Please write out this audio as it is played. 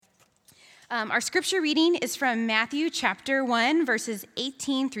Our scripture reading is from Matthew chapter 1, verses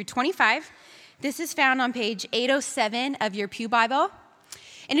 18 through 25. This is found on page 807 of your Pew Bible.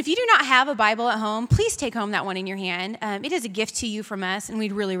 And if you do not have a Bible at home, please take home that one in your hand. It is a gift to you from us, and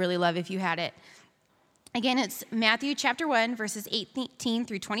we'd really, really love if you had it. Again, it's Matthew chapter 1, verses 18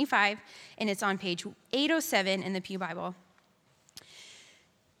 through 25, and it's on page 807 in the Pew Bible.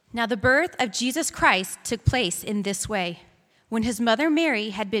 Now, the birth of Jesus Christ took place in this way. When his mother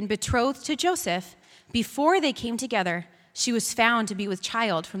Mary had been betrothed to Joseph, before they came together, she was found to be with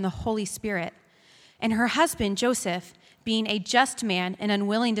child from the Holy Spirit. And her husband, Joseph, being a just man and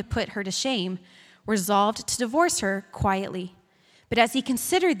unwilling to put her to shame, resolved to divorce her quietly. But as he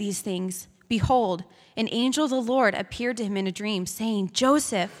considered these things, behold, an angel of the Lord appeared to him in a dream, saying,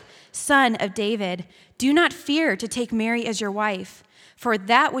 Joseph, son of David, do not fear to take Mary as your wife, for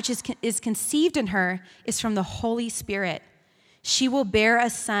that which is conceived in her is from the Holy Spirit. She will bear a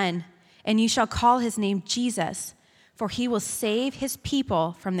son, and you shall call his name Jesus, for he will save his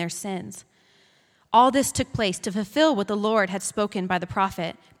people from their sins. All this took place to fulfill what the Lord had spoken by the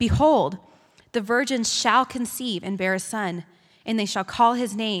prophet. Behold, the virgin shall conceive and bear a son, and they shall call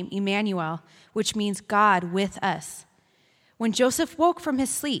his name Emmanuel, which means God with us. When Joseph woke from his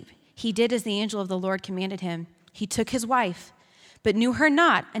sleep, he did as the angel of the Lord commanded him. He took his wife, but knew her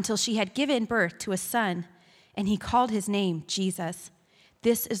not until she had given birth to a son, and he called his name Jesus.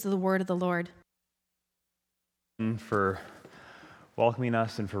 This is the word of the Lord. For welcoming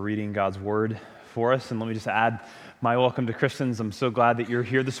us and for reading God's word for us. And let me just add my welcome to Christians. I'm so glad that you're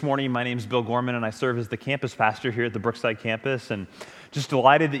here this morning. My name is Bill Gorman, and I serve as the campus pastor here at the Brookside campus. And just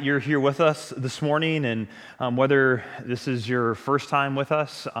delighted that you're here with us this morning. And whether this is your first time with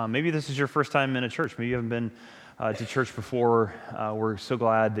us, maybe this is your first time in a church. Maybe you haven't been to church before. We're so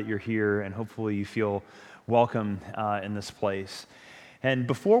glad that you're here, and hopefully you feel welcome in this place. And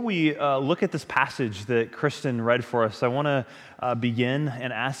before we look at this passage that Kristen read for us, I want to begin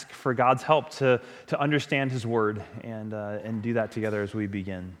and ask for God's help to understand his word and do that together as we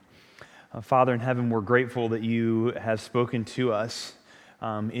begin. Father in heaven, we're grateful that you have spoken to us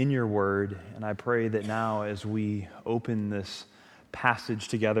in your word, and I pray that now as we open this passage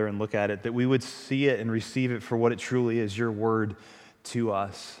together and look at it, that we would see it and receive it for what it truly is, your word to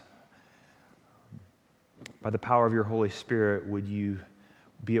us. By the power of your Holy Spirit, would you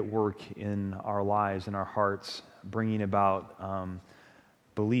be at work in our lives, in our hearts, bringing about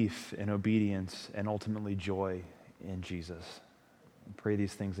belief and obedience and ultimately joy in Jesus. I pray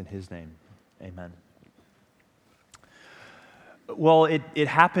these things in his name. Amen. Well, it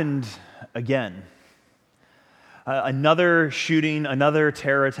happened again. Another shooting, another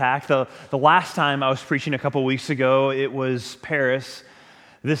terror attack. The last time I was preaching a couple weeks ago, it was Paris.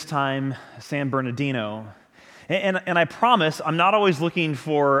 This time, San Bernardino. And I promise, I'm not always looking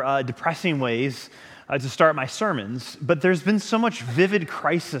for depressing ways to start my sermons, but there's been so much vivid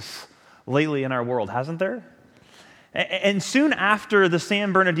crisis lately in our world, hasn't there? And soon after the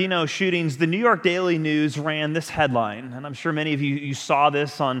San Bernardino shootings, the New York Daily News ran this headline, and I'm sure many of you saw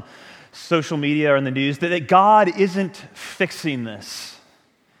this on social media or in the news, that God isn't fixing this.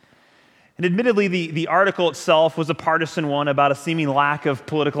 And admittedly, the article itself was a partisan one about a seeming lack of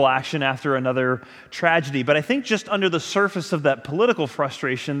political action after another tragedy. But I think just under the surface of that political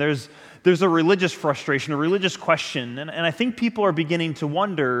frustration, there's a religious frustration, a religious question. And I think people are beginning to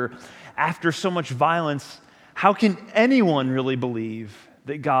wonder, after so much violence, how can anyone really believe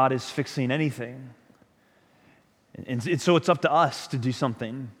that God is fixing anything? And so it's up to us to do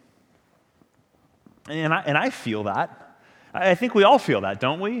something. And I feel that. I think we all feel that,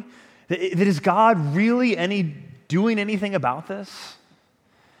 don't we? That is God really doing anything about this?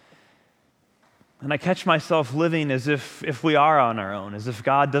 And I catch myself living as if we are on our own, as if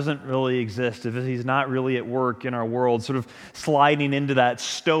God doesn't really exist, as if he's not really at work in our world, sort of sliding into that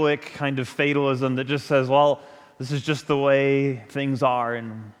stoic kind of fatalism that just says, well, this is just the way things are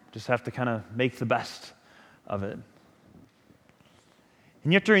and just have to kind of make the best of it.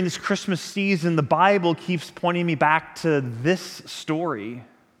 And yet during this Christmas season, the Bible keeps pointing me back to this story.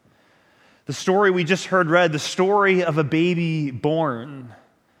 The story we just heard read, the story of a baby born.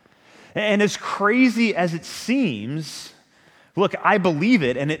 And as crazy as it seems, look, I believe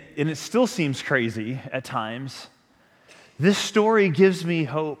it, and it still seems crazy at times. This story gives me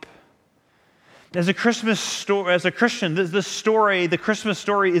hope. As a Christian, the Christmas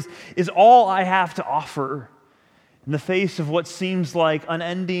story is all I have to offer in the face of what seems like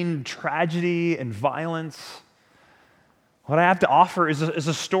unending tragedy and violence. What I have to offer is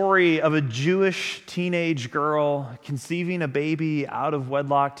a story of a Jewish teenage girl conceiving a baby out of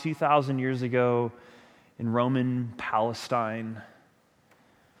wedlock 2,000 years ago in Roman Palestine.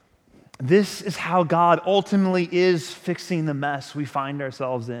 This is how God ultimately is fixing the mess we find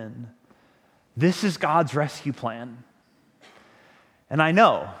ourselves in. This is God's rescue plan. And I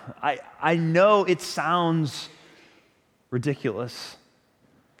know it sounds ridiculous.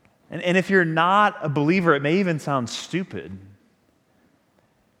 And if you're not a believer, it may even sound stupid.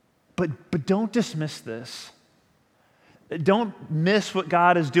 But don't dismiss this. Don't miss what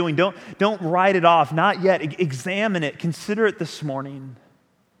God is doing. Don't write it off. Not yet. Examine it. Consider it this morning.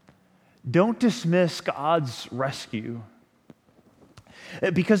 Don't dismiss God's rescue.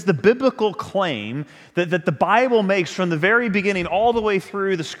 Because the biblical claim that the Bible makes from the very beginning all the way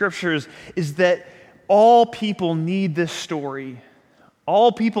through the scriptures is that all people need this story.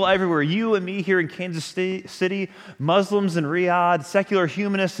 All people everywhere, you and me here in Kansas City, Muslims in Riyadh, secular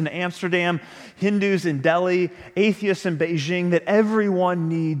humanists in Amsterdam, Hindus in Delhi, atheists in Beijing, that everyone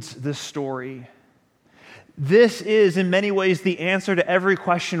needs this story. This is, in many ways, the answer to every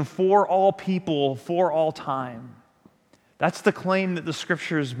question for all people, for all time. That's the claim that the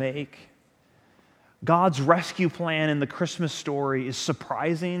scriptures make. God's rescue plan in the Christmas story is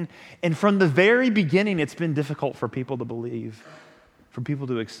surprising, and from the very beginning, it's been difficult for people to believe, for people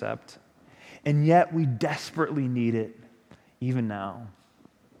to accept. And yet, we desperately need it, even now.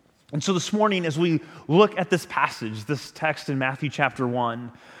 And so this morning, as we look at this passage, this text in Matthew chapter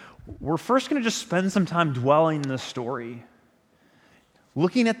 1, we're first going to just spend some time dwelling in this story,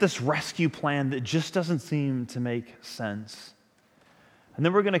 looking at this rescue plan that just doesn't seem to make sense. And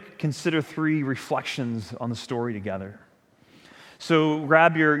then we're going to consider 3 reflections on the story together. So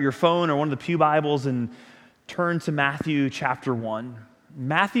grab your phone or one of the Pew Bibles and turn to Matthew chapter 1.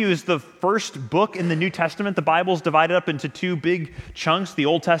 Matthew is the first book in the New Testament. The Bible's divided up into 2 big chunks, the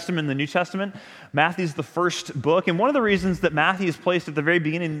Old Testament and the New Testament. Matthew's the first book. And one of the reasons that Matthew is placed at the very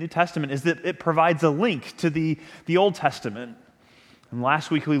beginning of the New Testament is that it provides a link to the Old Testament. And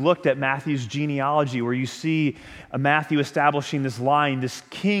last week we looked at Matthew's genealogy, where you see Matthew establishing this line, this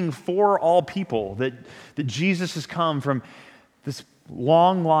king for all people, that Jesus has come from this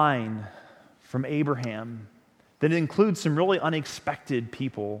long line from Abraham that includes some really unexpected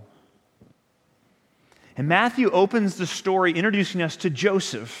people. And Matthew opens the story introducing us to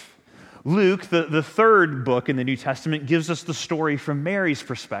Joseph. Luke, the third book in the New Testament, gives us the story from Mary's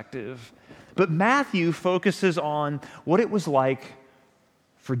perspective. But Matthew focuses on what it was like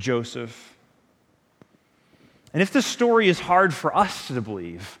for Joseph. And if this story is hard for us to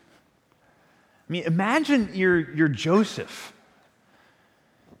believe, I mean, imagine you're Joseph.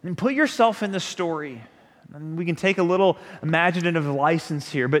 And put yourself in the story. And we can take a little imaginative license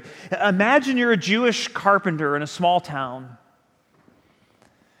here, but imagine you're a Jewish carpenter in a small town.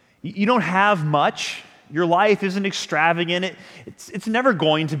 You don't have much. Your life isn't extravagant. It's never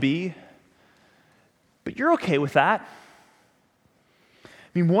going to be. But you're okay with that. I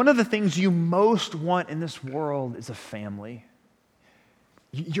mean, one of the things you most want in this world is a family.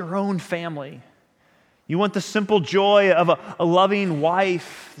 Your own family. You want the simple joy of a loving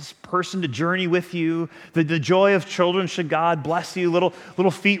wife, this person to journey with you, the joy of children should God bless you,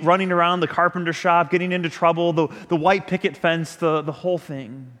 little feet running around the carpenter shop, getting into trouble, the white picket fence, the whole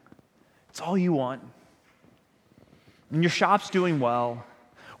thing. It's all you want. And your shop's doing well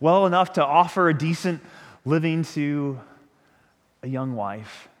enough to offer a decent living to a young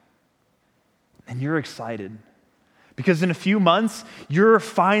wife. And you're excited because in a few months, you're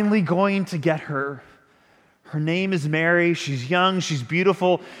finally going to get her. Her name is Mary. She's young. She's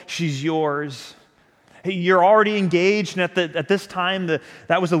beautiful. She's yours. Hey, you're already engaged, and at this time,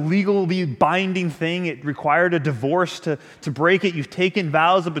 that was a legally binding thing. It required a divorce to break it. You've taken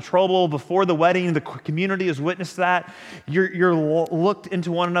vows of betrothal before the wedding. The community has witnessed that. You're looked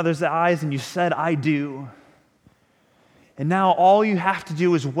into one another's eyes, and you said, "I do." And now all you have to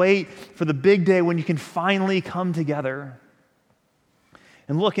do is wait for the big day when you can finally come together.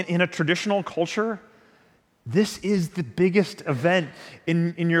 And look, in a traditional culture, this is the biggest event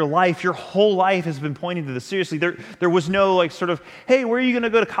in your life. Your whole life has been pointing to this. Seriously, there was no hey, where are you going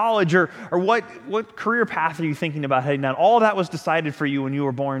to go to college? Or what career path are you thinking about heading down? All that was decided for you when you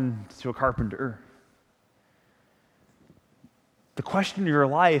were born to a carpenter. The question of your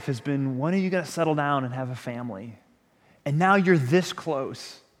life has been, when are you going to settle down and have a family? And now you're this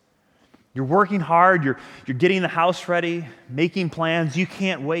close. You're working hard. You're getting the house ready, making plans. You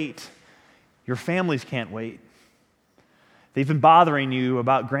can't wait. Your families can't wait. They've been bothering you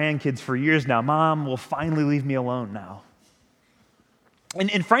about grandkids for years now. Mom will finally leave me alone now.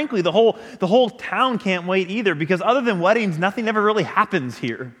 And frankly, the whole town can't wait either, because other than weddings, nothing ever really happens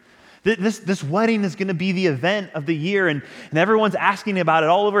here. This wedding is going to be the event of the year, and everyone's asking about it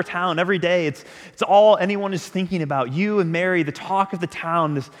all over town every day. It's all anyone is thinking about. You and Mary, the talk of the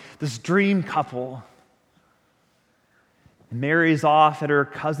town, this dream couple. And Mary's off at her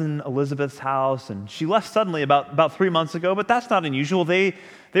cousin Elizabeth's house, and she left suddenly about 3 months ago, but that's not unusual. They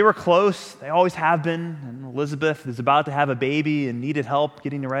were close. They always have been. And Elizabeth is about to have a baby and needed help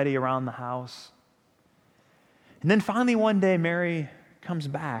getting ready around the house. And then finally one day, Mary comes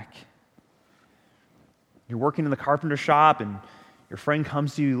back. You're working in the carpenter shop, and your friend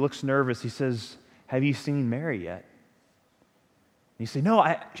comes to you, he looks nervous. He says, "Have you seen Mary yet?" And you say, "No,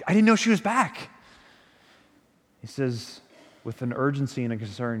 I didn't know she was back." He says, with an urgency and a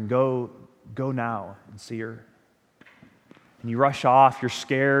concern, go now and see her. And you rush off, you're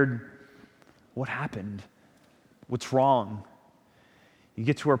scared. What happened? What's wrong? You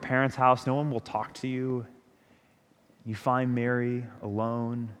get to her parents' house, no one will talk to you. You find Mary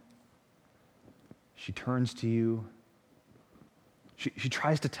alone. She turns to you. She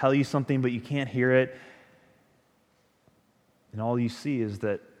tries to tell you something, but you can't hear it. And all you see is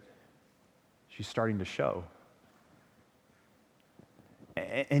that she's starting to show.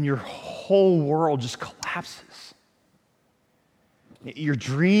 And your whole world just collapses. Your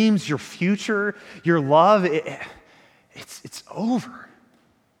dreams, your future, your love, it's over.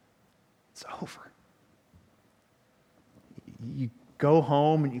 It's over. You go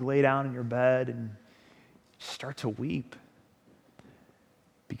home and you lay down in your bed and you start to weep.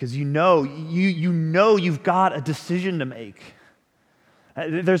 Because you know you've got a decision to make.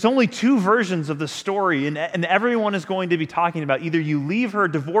 There's only two versions of the story, and everyone is going to be talking about either you leave her,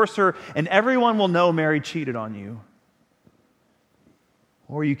 divorce her, and everyone will know Mary cheated on you.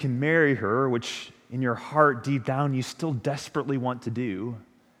 Or you can marry her, which in your heart, deep down, you still desperately want to do.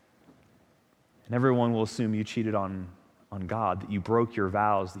 And everyone will assume you cheated on God, that you broke your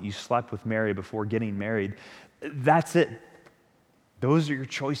vows, that you slept with Mary before getting married. That's it. Those are your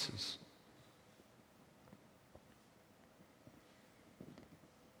choices.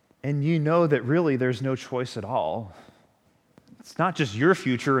 And you know that really there's no choice at all. It's not just your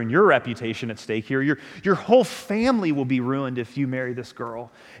future and your reputation at stake here. Your whole family will be ruined if you marry this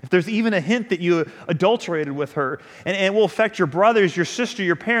girl. If there's even a hint that you adulterated with her, and it will affect your brothers, your sister,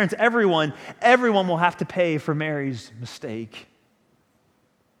 your parents, everyone will have to pay for Mary's mistake.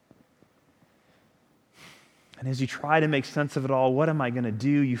 And as you try to make sense of it all, what am I going to do?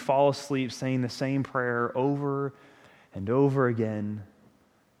 You fall asleep saying the same prayer over and over again.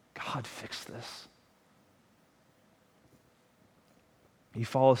 God, fix this. You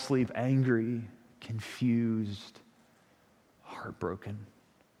fall asleep angry, confused, heartbroken.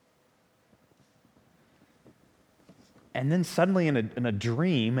 And then suddenly in a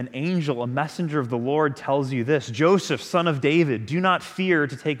dream, an angel, a messenger of the Lord tells you this: Joseph, son of David, do not fear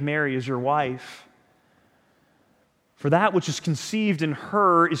to take Mary as your wife. For that which is conceived in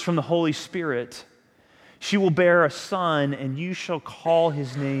her is from the Holy Spirit. She will bear a son, and you shall call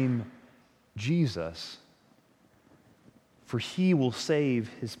his name Jesus. For he will save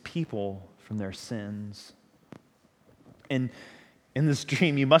his people from their sins. And in this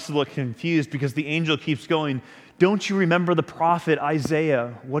dream, you must have looked confused because the angel keeps going, don't you remember the prophet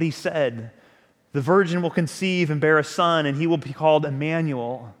Isaiah, what he said? The virgin will conceive and bear a son, and he will be called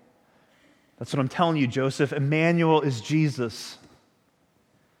Emmanuel. That's what I'm telling you, Joseph. Emmanuel is Jesus.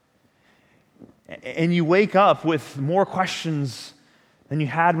 And you wake up with more questions than you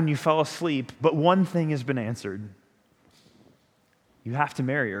had when you fell asleep, but one thing has been answered. You have to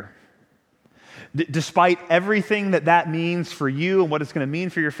marry her. Despite everything that means for you and what it's going to mean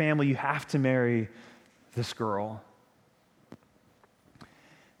for your family, you have to marry this girl.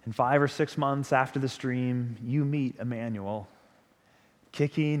 And 5 or 6 months after this dream, you meet Emmanuel,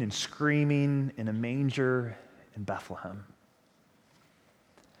 kicking and screaming in a manger in Bethlehem.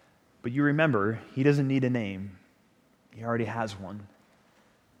 But you remember, he doesn't need a name. He already has one.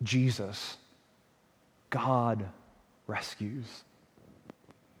 Jesus. God rescues.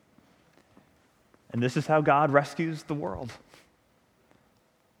 And this is how God rescues the world.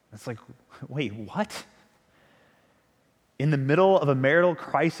 It's like, wait, what? In the middle of a marital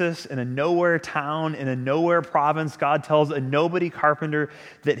crisis in a nowhere town, in a nowhere province, God tells a nobody carpenter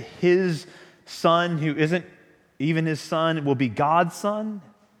that his son, who isn't even his son, will be God's son,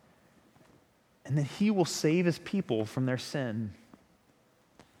 and that he will save his people from their sin.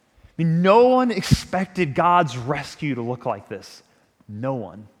 I mean, no one expected God's rescue to look like this. No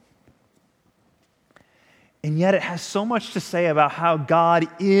one. And yet it has so much to say about how God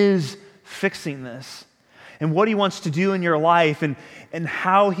is fixing this and what he wants to do in your life and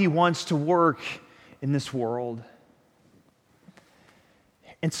how he wants to work in this world.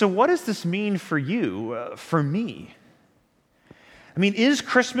 And so what does this mean for you, for me? I mean, is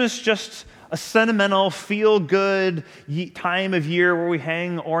Christmas just a sentimental, feel-good time of year where we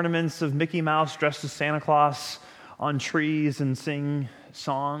hang ornaments of Mickey Mouse dressed as Santa Claus on trees and sing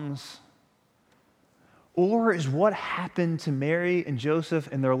songs? Or is what happened to Mary and Joseph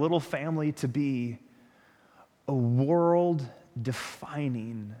and their little family to be a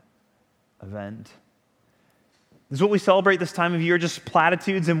world-defining event? Is what we celebrate this time of year just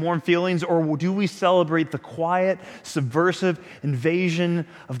platitudes and warm feelings, or do we celebrate the quiet, subversive invasion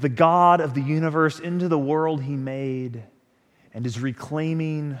of the God of the universe into the world he made and is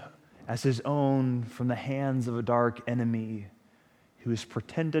reclaiming as his own from the hands of a dark enemy who has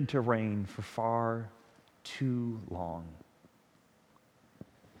pretended to reign for far too long?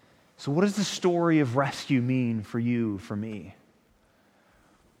 So what does the story of rescue mean for you, for me?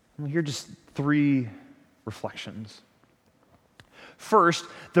 Well, here are just 3 reflections. First,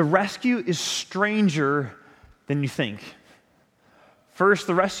 the rescue is stranger than you think. First,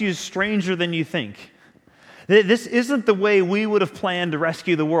 the rescue is stranger than you think. This isn't the way we would have planned to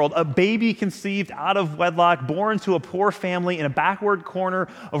rescue the world. A baby conceived out of wedlock, born to a poor family in a backward corner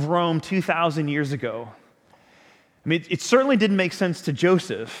of Rome 2,000 years ago. I mean, it certainly didn't make sense to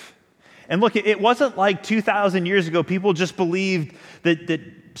Joseph. And look, it wasn't like 2,000 years ago people just believed that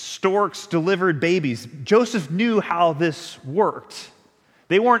storks delivered babies. Joseph knew how this worked.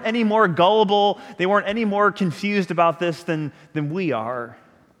 They weren't any more gullible, they weren't any more confused about this than we are.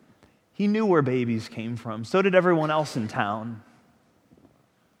 He knew where babies came from. So did everyone else in town.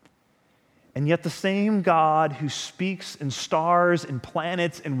 And yet the same God who speaks and stars and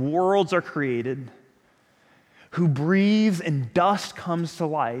planets and worlds are created, who breathes and dust comes to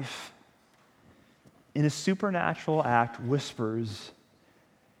life, in a supernatural act whispers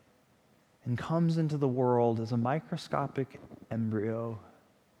and comes into the world as a microscopic embryo,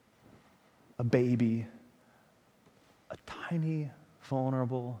 a baby, a tiny,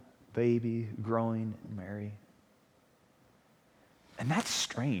 vulnerable baby growing in Mary. And that's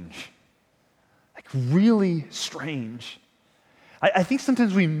strange, like really strange. I think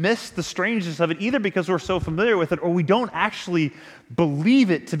sometimes we miss the strangeness of it, either because we're so familiar with it or we don't actually believe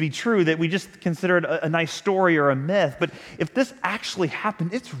it to be true, that we just consider it a nice story or a myth. But if this actually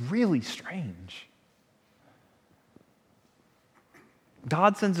happened, it's really strange.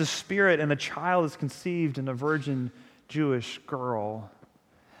 God sends a spirit and a child is conceived in a virgin Jewish girl.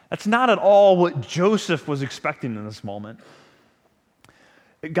 That's not at all what Joseph was expecting in this moment.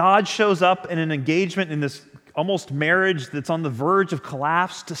 God shows up in an engagement in this almost marriage that's on the verge of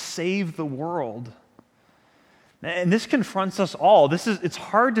collapse to save the world. And this confronts us all. It's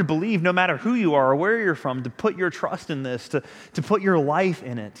hard to believe, no matter who you are or where you're from, to put your trust in this, to put your life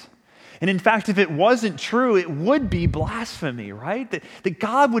in it. And in fact, if it wasn't true, it would be blasphemy, right? That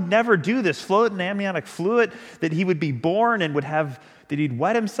God would never do this, float in amniotic fluid, that he would be born and that he'd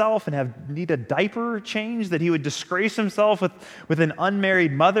wet himself and need a diaper change, that he would disgrace himself with an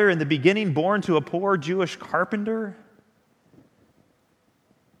unmarried mother in the beginning, born to a poor Jewish carpenter.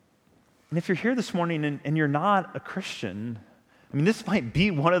 And if you're here this morning and you're not a Christian, I mean, this might be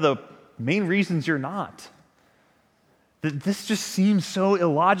one of the main reasons you're not. That this just seems so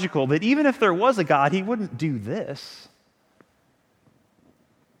illogical that even if there was a God, he wouldn't do this.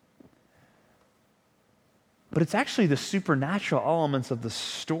 But it's actually the supernatural elements of the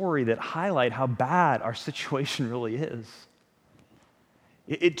story that highlight how bad our situation really is.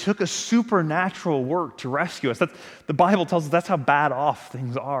 It took a supernatural work to rescue us. The Bible tells us that's how bad off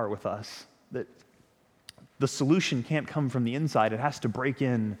things are with us. That the solution can't come from the inside. It has to break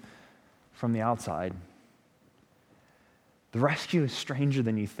in from the outside. The rescue is stranger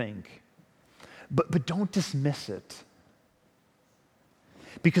than you think. But don't dismiss it.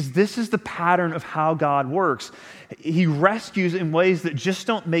 Because this is the pattern of how God works. He rescues in ways that just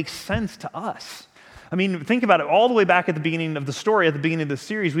don't make sense to us. I mean, think about it. All the way back at the beginning of the story, at the beginning of the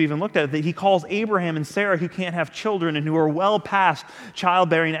series, we even looked at it, that he calls Abraham and Sarah, who can't have children and who are well past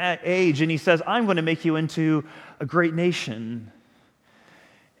childbearing age, and he says, I'm going to make you into a great nation.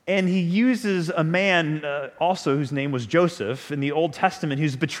 And he uses a man also whose name was Joseph in the Old Testament,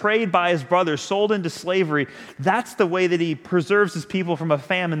 who's betrayed by his brothers, sold into slavery. That's the way that he preserves his people from a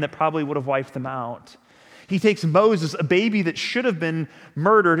famine that probably would have wiped them out. He takes Moses, a baby that should have been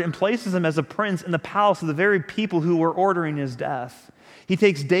murdered, and places him as a prince in the palace of the very people who were ordering his death. He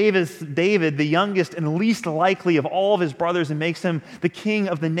takes David, the youngest and least likely of all of his brothers, and makes him the king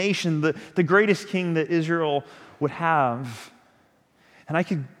of the nation, the greatest king that Israel would have. And I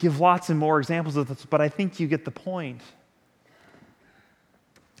could give lots and more examples of this, but I think you get the point.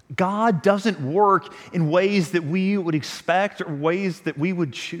 God doesn't work in ways that we would expect or ways that we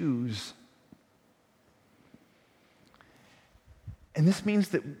would choose. And this means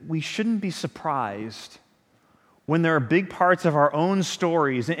that we shouldn't be surprised when there are big parts of our own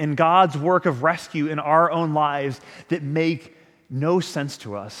stories and God's work of rescue in our own lives that make no sense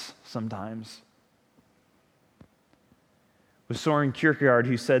to us sometimes. It was Soren Kierkegaard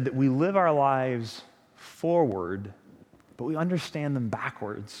who said that we live our lives forward, but we understand them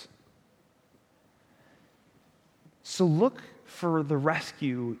backwards. So look for the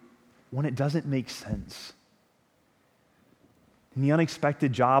rescue when it doesn't make sense. In the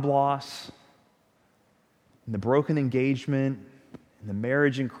unexpected job loss, in the broken engagement, in the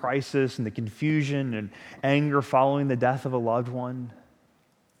marriage in crisis, in the confusion and anger following the death of a loved one.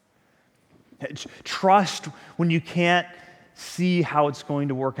 Trust when you can't see how it's going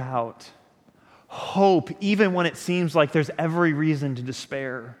to work out. Hope even when it seems like there's every reason to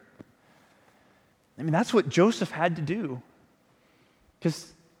despair. I mean, that's what Joseph had to do.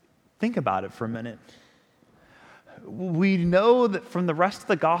 Just think about it for a minute. We know that from the rest of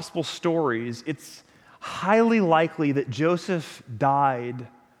the gospel stories, it's highly likely that Joseph died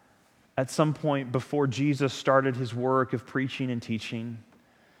at some point before Jesus started his work of preaching and teaching.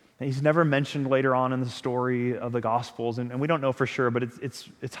 And he's never mentioned later on in the story of the Gospels, and we don't know for sure, but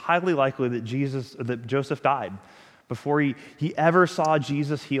it's highly likely that Joseph died before he ever saw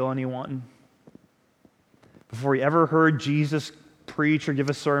Jesus heal anyone, before he ever heard Jesus preach or give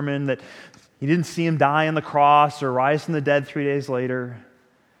a sermon, that he didn't see him die on the cross or rise from the dead 3 days later.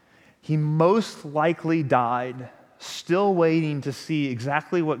 He most likely died still waiting to see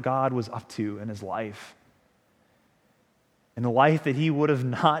exactly what God was up to in his life. In a life that he would have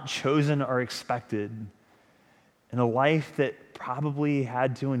not chosen or expected. In a life that probably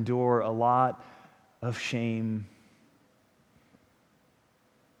had to endure a lot of shame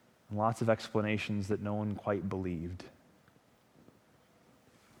and lots of explanations that no one quite believed.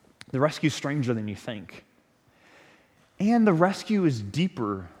 The rescue's stranger than you think. And the rescue is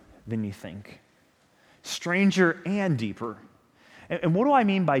deeper than you think. Stranger and deeper. And what do I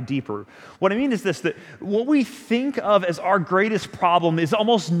mean by deeper? What I mean is this, that what we think of as our greatest problem is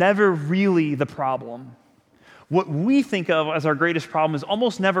almost never really the problem. What we think of as our greatest problem is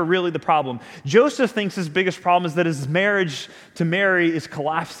almost never really the problem. Joseph thinks his biggest problem is that his marriage to Mary is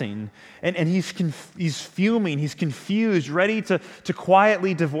collapsing. And he's fuming, he's confused, ready to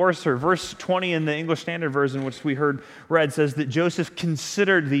quietly divorce her. Verse 20 in the English Standard Version, which we heard read, says that Joseph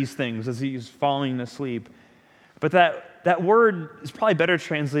considered these things as he's falling asleep. But that word is probably better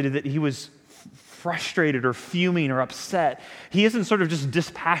translated that he was frustrated or fuming or upset. He isn't sort of just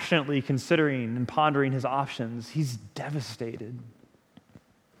dispassionately considering and pondering his options. He's devastated.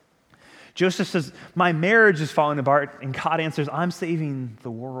 Joseph says, my marriage is falling apart, and God answers, I'm saving the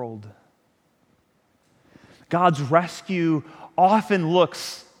world. God's rescue often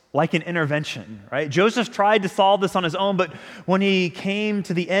looks like an intervention, right? Joseph tried to solve this on his own, but when he came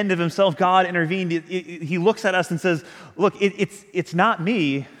to the end of himself, God intervened. He looks at us and says, look, it's not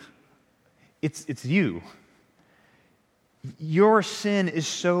me, it's you. Your sin is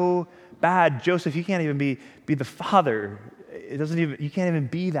so bad, Joseph, you can't even be the father. You can't even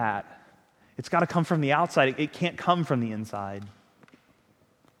be that. It's got to come from the outside. It can't come from the inside.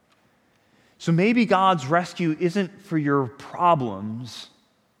 So maybe God's rescue isn't for your problems,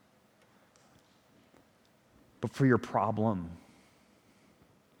 but for your problem.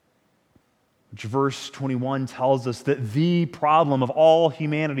 Which verse 21 tells us that the problem of all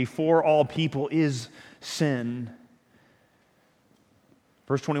humanity for all people is sin.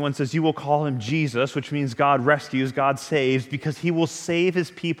 Verse 21 says, you will call him Jesus, which means God rescues, God saves, because he will save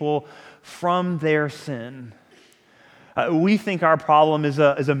his people from their sin. We think our problem is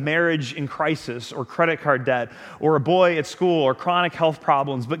a marriage in crisis or credit card debt or a boy at school or chronic health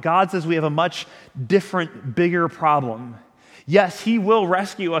problems, but God says we have a much different, bigger problem. Yes, he will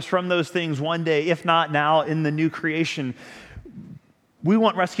rescue us from those things one day, if not now in the new creation. We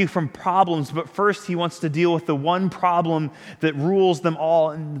want rescue from problems, but first he wants to deal with the one problem that rules them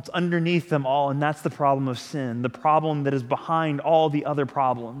all and it's underneath them all, and that's the problem of sin, the problem that is behind all the other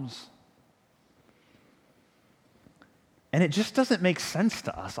problems. And it just doesn't make sense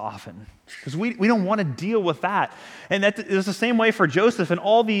to us often because we don't want to deal with that. And that is the same way for Joseph and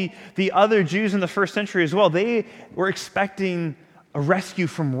all the other Jews in the first century as well. They were expecting a rescue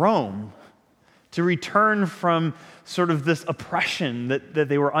from Rome to return from sort of this oppression that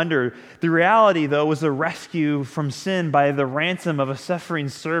they were under. The reality, though, was a rescue from sin by the ransom of a suffering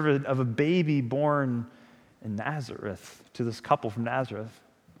servant of a baby born in Nazareth to this couple from Nazareth.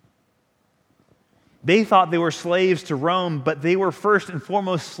 They thought they were slaves to Rome, but they were first and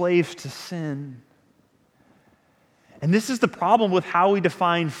foremost slaves to sin. And this is the problem with how we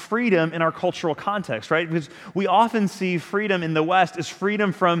define freedom in our cultural context, right? Because we often see freedom in the West as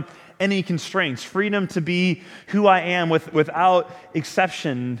freedom from any constraints, freedom to be who I am without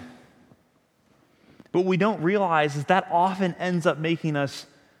exception. But what we don't realize is that often ends up making us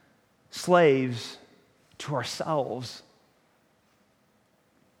slaves to ourselves.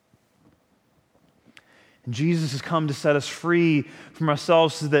 And Jesus has come to set us free from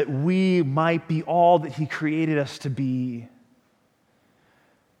ourselves so that we might be all that he created us to be.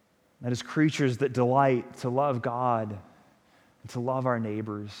 That is, creatures that delight to love God and to love our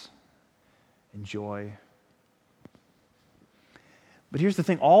neighbors in joy. But here's the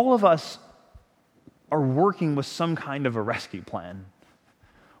thing, all of us are working with some kind of a rescue plan.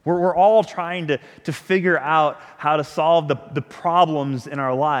 We're all trying to figure out how to solve the problems in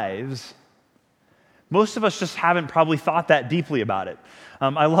our lives. Most of us just haven't probably thought that deeply about it.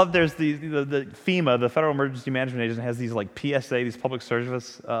 I love there's the FEMA, the Federal Emergency Management Agency, has these like PSA, these public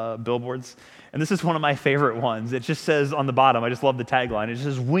service billboards. And this is one of my favorite ones. It just says on the bottom, I just love the tagline, it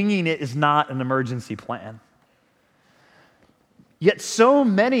says, "Winging it is not an emergency plan." Yet so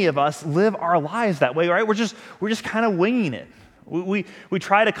many of us live our lives that way, right? We're just kind of winging it. We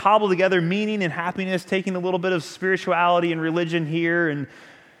try to cobble together meaning and happiness, taking a little bit of spirituality and religion here, and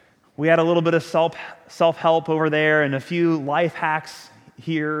we had a little bit of self-help over there and a few life hacks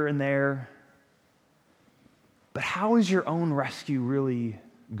here and there. But how is your own rescue really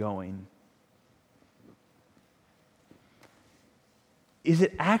going? Is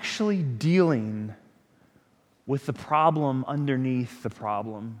it actually dealing with the problem underneath the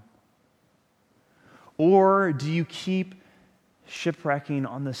problem? Or do you keep shipwrecking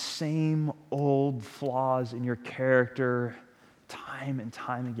on the same old flaws in your character time and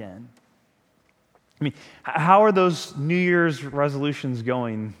time again? I mean, how are those New Year's resolutions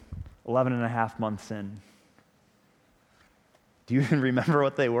going 11 and a half months in? Do you even remember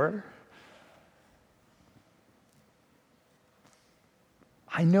what they were?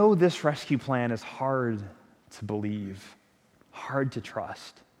 I know this rescue plan is hard to believe, hard to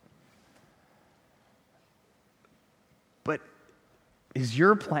trust. But is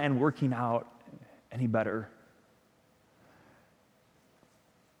your plan working out any better?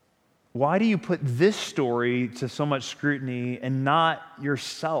 Why do you put this story to so much scrutiny and not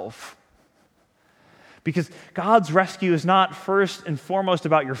yourself? Because God's rescue is not first and foremost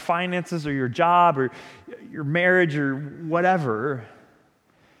about your finances or your job or your marriage or whatever.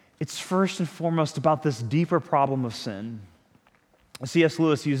 It's first and foremost about this deeper problem of sin. C.S.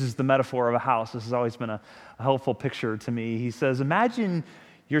 Lewis uses the metaphor of a house. This has always been a helpful picture to me. He says, imagine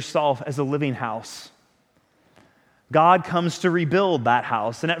yourself as a living house. God comes to rebuild that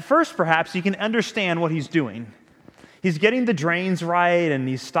house. And at first, perhaps, you can understand what he's doing. He's getting the drains right, and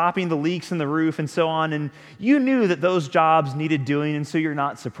he's stopping the leaks in the roof and so on. And you knew that those jobs needed doing, and so you're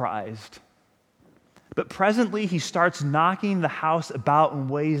not surprised. But presently, he starts knocking the house about in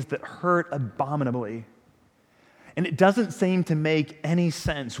ways that hurt abominably. And it doesn't seem to make any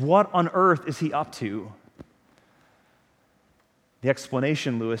sense. What on earth is he up to? The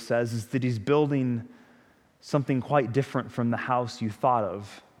explanation, Lewis says, is that he's building something quite different from the house you thought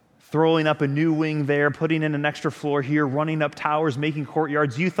of. Throwing up a new wing there, putting in an extra floor here, running up towers, making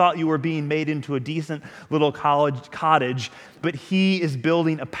courtyards. You thought you were being made into a decent little cottage, but he is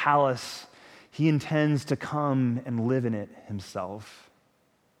building a palace. He intends to come and live in it himself.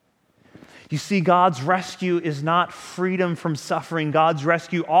 You see, God's rescue is not freedom from suffering. God's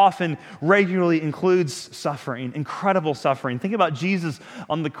rescue often, regularly includes suffering, incredible suffering. Think about Jesus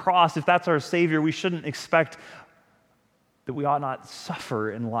on the cross. If that's our Savior, we shouldn't expect that we ought not suffer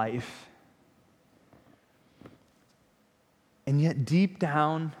in life. And yet, deep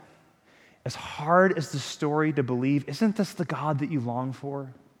down, as hard as the story to believe, isn't this the God that you long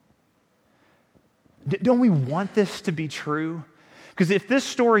for? Don't we want this to be true? Because if this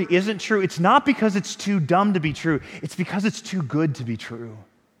story isn't true, it's not because it's too dumb to be true. It's because it's too good to be true.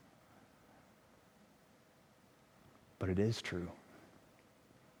 But it is true.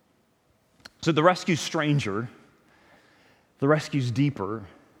 So the rescue's stranger, the rescue's deeper,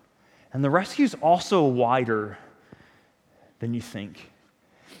 and the rescue's also wider than you think.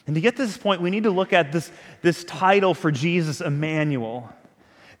 And to get to this point, we need to look at this title for Jesus, Emmanuel.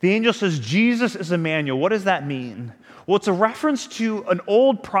 The angel says, Jesus is Emmanuel. What does that mean? Well, it's a reference to an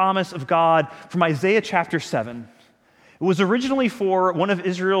old promise of God from Isaiah chapter 7. It was originally for one of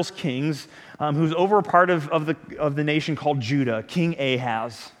Israel's kings, who's over a part of the nation called Judah, King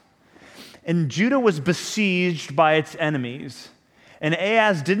Ahaz. And Judah was besieged by its enemies. And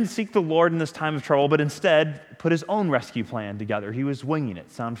Ahaz didn't seek the Lord in this time of trouble, but instead put his own rescue plan together. He was winging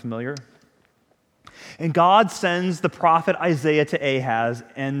it. Sound familiar? And God sends the prophet Isaiah to Ahaz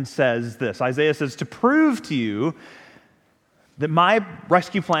and says this. Isaiah says, to prove to you that my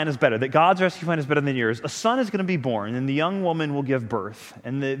rescue plan is better, that God's rescue plan is better than yours, a son is going to be born, and the young woman will give birth.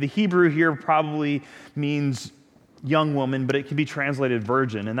 And the Hebrew here probably means young woman, but it can be translated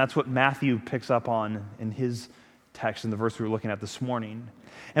virgin. And that's what Matthew picks up on in his text in the verse we were looking at this morning.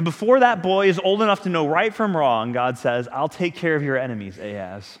 And before that boy is old enough to know right from wrong, God says, I'll take care of your enemies,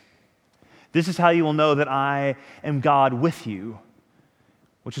 Ahaz. This is how you will know that I am God with you,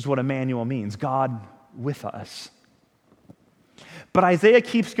 which is what Emmanuel means, God with us. But Isaiah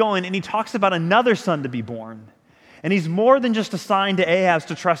keeps going, and he talks about another son to be born. And he's more than just a sign to Ahaz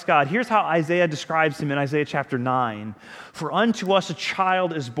to trust God. Here's how Isaiah describes him in Isaiah chapter 9. For unto us a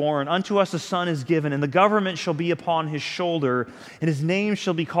child is born, unto us a son is given, and the government shall be upon his shoulder, and his name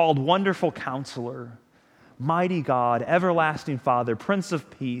shall be called Wonderful Counselor, Mighty God, Everlasting Father, Prince of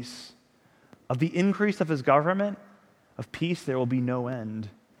Peace. Of the increase of his government, of peace there will be no end.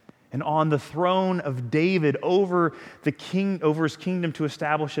 And on the throne of David over his kingdom to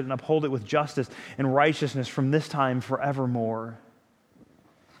establish it and uphold it with justice and righteousness from this time forevermore.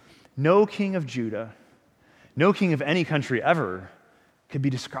 No king of Judah, no king of any country ever could be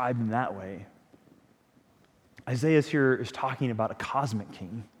described in that way. Isaiah here is talking about a cosmic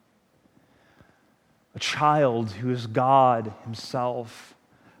king, a child who is God himself,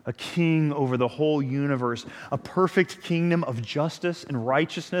 a king over the whole universe, a perfect kingdom of justice and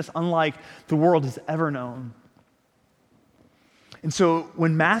righteousness, unlike the world has ever known. And so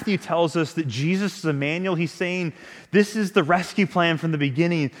when Matthew tells us that Jesus is Emmanuel, he's saying this is the rescue plan from the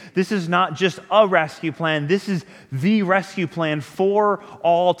beginning. This is not just a rescue plan. This is the rescue plan for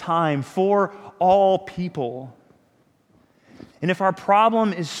all time, for all people. And if our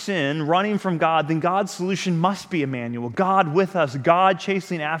problem is sin, running from God, then God's solution must be Emmanuel, God with us, God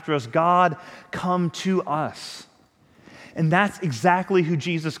chasing after us, God come to us. And that's exactly who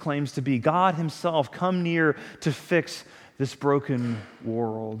Jesus claims to be, God himself come near to fix this broken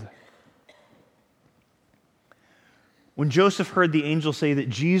world. When Joseph heard the angel say that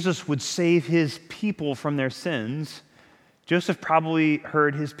Jesus would save his people from their sins, Joseph probably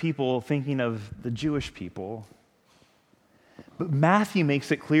heard his people thinking of the Jewish people. But Matthew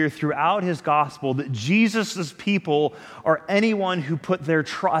makes it clear throughout his gospel that Jesus' people are anyone who put their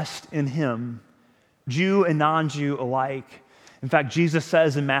trust in him, Jew and non-Jew alike. In fact, Jesus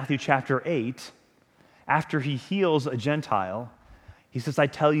says in Matthew chapter 8, after he heals a Gentile, he says, I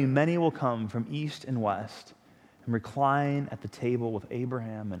tell you, many will come from east and west and recline at the table with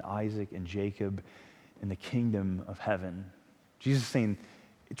Abraham and Isaac and Jacob in the kingdom of heaven. Jesus is saying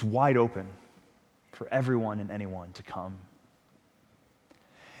it's wide open for everyone and anyone to come.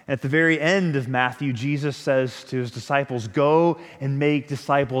 At the very end of Matthew, Jesus says to his disciples, go and make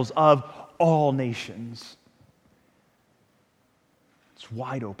disciples of all nations. It's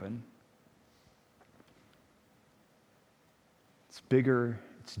wide open. It's bigger,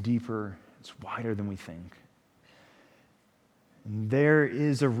 it's deeper, it's wider than we think. And there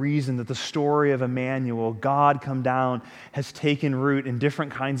is a reason that the story of Emmanuel, God come down, has taken root in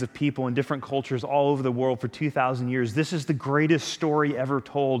different kinds of people in different cultures all over the world for 2,000 years. This is the greatest story ever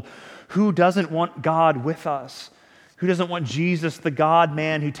told. Who doesn't want God with us? Who doesn't want Jesus, the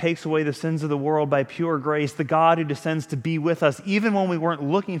God-man who takes away the sins of the world by pure grace, the God who descends to be with us even when we weren't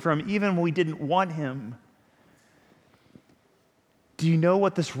looking for him, even when we didn't want him? Do you know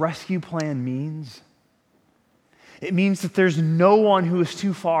what this rescue plan means? It means that there's no one who is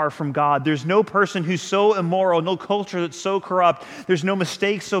too far from God. There's no person who's so immoral, no culture that's so corrupt, there's no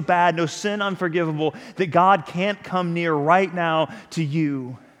mistake so bad, no sin unforgivable that God can't come near right now to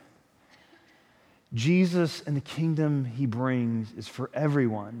you. Jesus and the kingdom he brings is for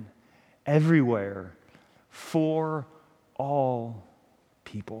everyone, everywhere, for all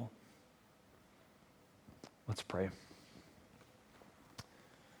people. Let's pray.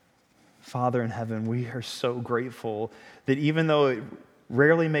 Father in heaven, we are so grateful that even though it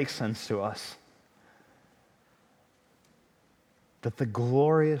rarely makes sense to us, that the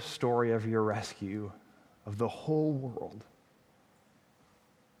glorious story of your rescue of the whole world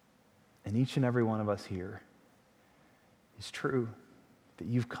and each and every one of us here is true, that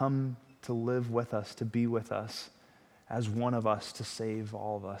you've come to live with us, to be with us as one of us, to save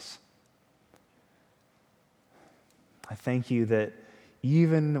all of us. I thank you that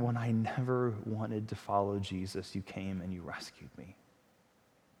even when I never wanted to follow Jesus, you came and you rescued me.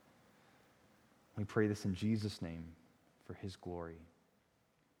 We pray this in Jesus' name for his glory.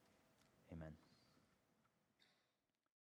 Amen.